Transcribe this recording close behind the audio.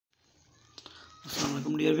अस्सलाम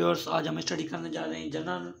वालेकुम dear viewers, आज हम स्टडी करने जा रहे हैं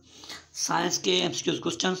जनरल साइंस के एमसीक्यूज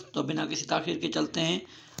क्वेश्चंस। तो बिना किसी ताखीर के चलते हैं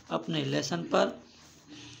अपने लेसन पर।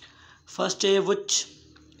 फर्स्ट है, which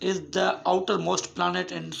is the outer most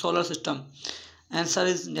planet in solar system? Answer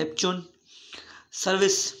is Neptune.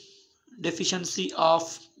 Service deficiency of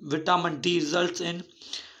vitamin D results in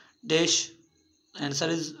dash. Answer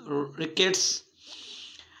is rickets.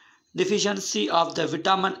 Deficiency of the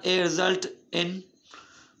vitamin A result in,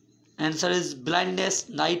 answer is blindness,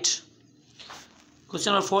 night.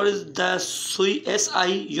 Question number 4 is the SI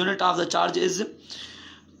unit of the charge is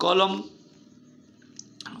coulomb.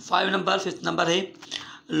 5th number है,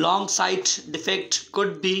 long sight defect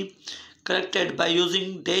could be corrected by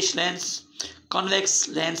using dash lens, convex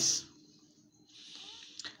lens.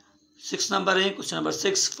 6th number है, question number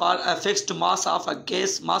 6, for a fixed mass of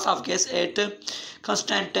gas at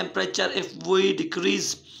constant temperature, if we decrease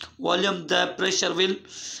volume the pressure will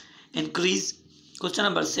increase. Question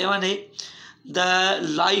number 7 है, the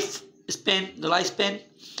lifespan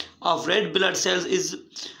of red blood cells is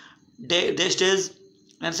days.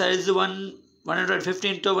 Answer is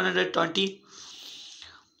 115 to 120.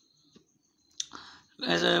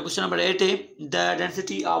 Question number 8 है, the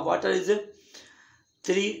density of water is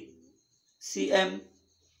 3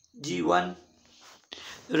 cmg1.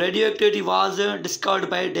 Radioactivity was discovered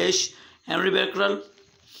by dash Henry Becquerel.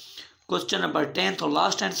 Question number 10th और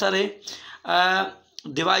last answer है,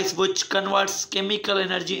 device which converts chemical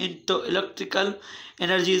energy into electrical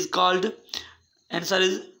energy is called, answer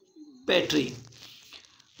is battery.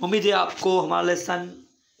 उम्मीद है आपको हमारा lesson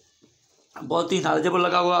बहुत ही knowledgeable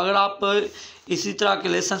लगा होगा। अगर आप इसी तरह के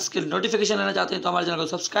लेसन्स के नोटिफिकेशन लेना चाहते हैं तो हमारे चैनल को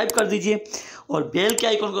सब्सक्राइब कर दीजिए और बेल के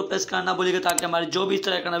आइकन को प्रेस करना ना भूलिएगा, ताकि हमारी जो भी इस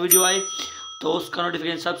तरह का वीडियो आए तो उसका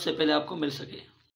नोटिफिकेशन सबसे पहले आपको मिल सके।